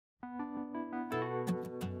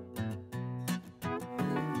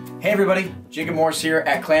Hey everybody, Jacob Morris here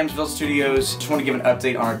at Clamsville Studios. Just want to give an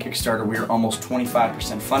update on our Kickstarter. We are almost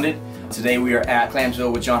 25% funded. Today we are at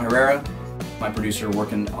Clamsville with John Herrera, my producer,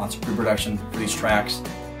 working on some pre-production for these tracks.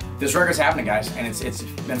 This record's happening, guys, and it's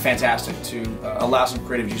been fantastic to allow some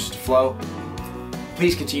creative juices to flow.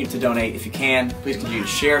 Please continue to donate if you can. Please continue to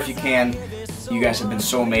share if you can. You guys have been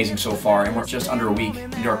so amazing so far, and we're just under a week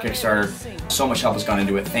into our Kickstarter. So much help has gone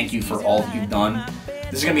into it. Thank you for all that you've done.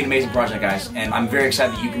 This is going to be an amazing project, guys, and I'm very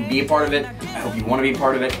excited that you can be a part of it. I hope you want to be a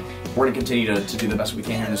part of it. We're going to continue to do the best we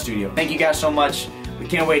can here in the studio. Thank you guys so much. We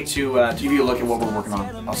can't wait to give you a look at what we're working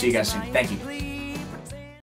on. I'll see you guys soon. Thank you.